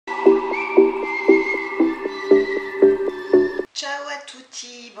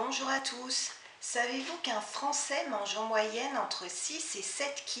à tous. Savez-vous qu'un Français mange en moyenne entre 6 et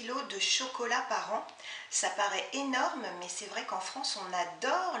 7 kilos de chocolat par an? Ça paraît énorme, mais c'est vrai qu'en France, on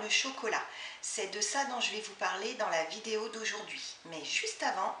adore le chocolat. C'est de ça dont je vais vous parler dans la vidéo d'aujourd'hui. Mais juste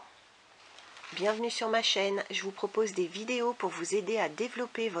avant... Bienvenue sur ma chaîne, je vous propose des vidéos pour vous aider à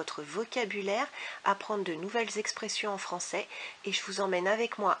développer votre vocabulaire, apprendre de nouvelles expressions en français et je vous emmène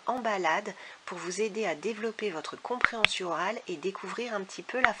avec moi en balade pour vous aider à développer votre compréhension orale et découvrir un petit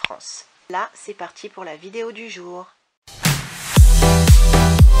peu la France. Là, c'est parti pour la vidéo du jour.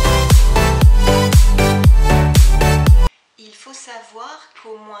 Il faut savoir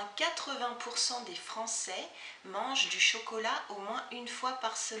qu'au moins 80% des Français mangent du chocolat au moins une fois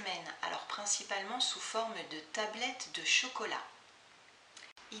par semaine, alors principalement sous forme de tablettes de chocolat.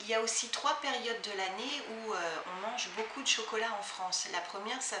 Il y a aussi 3 périodes de l'année où on mange beaucoup de chocolat en France. La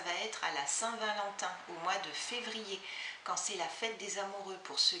première, ça va être à la Saint-Valentin, au mois de février, quand c'est la fête des amoureux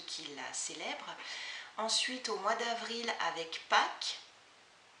pour ceux qui la célèbrent. Ensuite, au mois d'avril avec Pâques.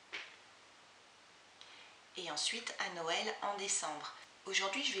 Et ensuite à Noël en décembre.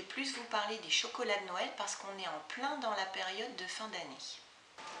 Aujourd'hui, je vais plus vous parler des chocolats de Noël parce qu'on est en plein dans la période de fin d'année.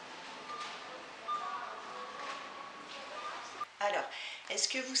 Alors, est-ce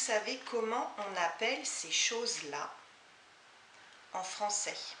que vous savez comment on appelle ces choses-là en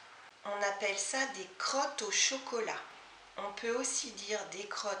français? On appelle ça des crottes au chocolat. On peut aussi dire des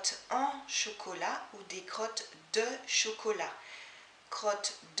crottes en chocolat ou des crottes de chocolat.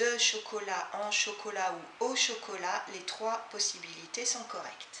 Crottes de chocolat, en chocolat ou au chocolat, les 3 possibilités sont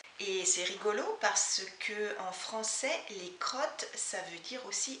correctes. Et c'est rigolo parce que en français, les crottes, ça veut dire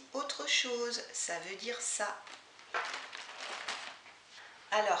aussi autre chose, ça veut dire ça.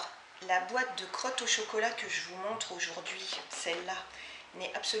 Alors, la boîte de crottes au chocolat que je vous montre aujourd'hui, celle-là,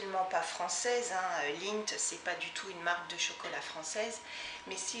 n'est absolument pas française, Lindt, c'est pas du tout une marque de chocolat française,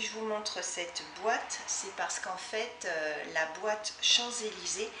 mais si je vous montre cette boîte, c'est parce qu'en fait la boîte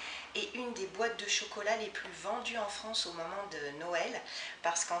Champs-Élysées est une des boîtes de chocolat les plus vendues en France au moment de Noël,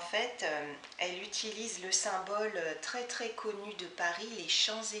 parce qu'en fait elle utilise le symbole très très connu de Paris, les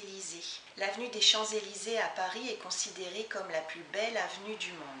Champs-Élysées. L'avenue des Champs-Élysées à Paris est considérée comme la plus belle avenue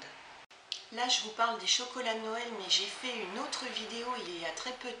du monde. Là, je vous parle des chocolats de Noël, mais j'ai fait une autre vidéo il y a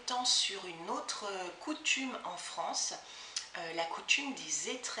très peu de temps sur une autre coutume en France, la coutume des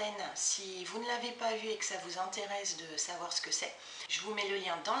étrennes. Si vous ne l'avez pas vue et que ça vous intéresse de savoir ce que c'est, je vous mets le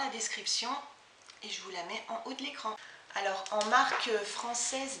lien dans la description et je vous la mets en haut de l'écran. Alors, en marque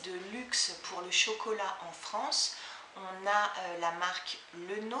française de luxe pour le chocolat en France, on a la marque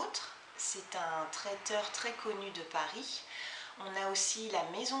Le Nôtre, c'est un traiteur très connu de Paris. On a aussi la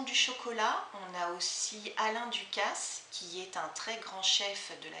Maison du Chocolat, on a aussi Alain Ducasse, qui est un très grand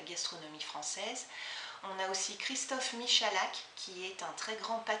chef de la gastronomie française. On a aussi Christophe Michalak, qui est un très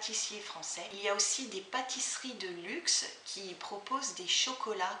grand pâtissier français. Il y a aussi des pâtisseries de luxe qui proposent des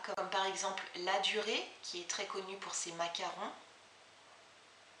chocolats, comme par exemple La Durée, qui est très connue pour ses macarons,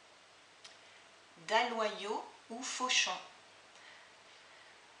 Dalloyau ou Fauchon.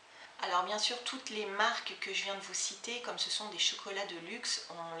 Alors bien sûr, toutes les marques que je viens de vous citer, comme ce sont des chocolats de luxe,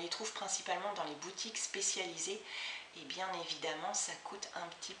 on les trouve principalement dans les boutiques spécialisées et bien évidemment ça coûte un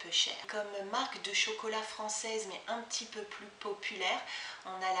petit peu cher. Comme marque de chocolat française mais un petit peu plus populaire,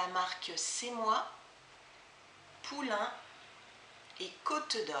 on a la marque C'est Moi, Poulain et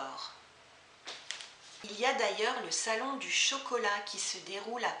Côte d'Or. Il y a d'ailleurs le salon du chocolat qui se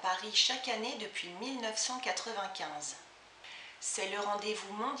déroule à Paris chaque année depuis 1995. C'est le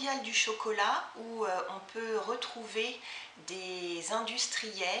rendez-vous mondial du chocolat où on peut retrouver des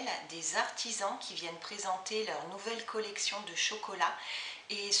industriels, des artisans qui viennent présenter leur nouvelle collection de chocolat.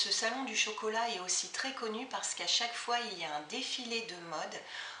 Et ce salon du chocolat est aussi très connu parce qu'à chaque fois il y a un défilé de mode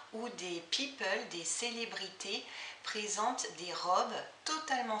où des people, des célébrités présentent des robes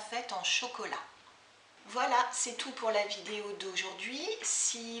totalement faites en chocolat. Voilà, c'est tout pour la vidéo d'aujourd'hui.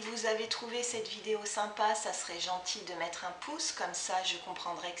 Si vous avez trouvé cette vidéo sympa, ça serait gentil de mettre un pouce, comme ça je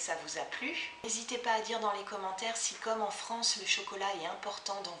comprendrai que ça vous a plu. N'hésitez pas à dire dans les commentaires si, comme en France, le chocolat est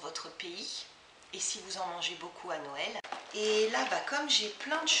important dans votre pays et si vous en mangez beaucoup à Noël. Et là, comme j'ai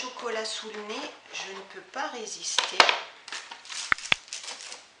plein de chocolat sous le nez, je ne peux pas résister.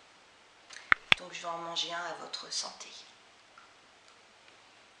 Donc je vais en manger un à votre santé.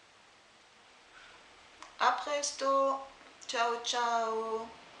 A presto, ciao ciao!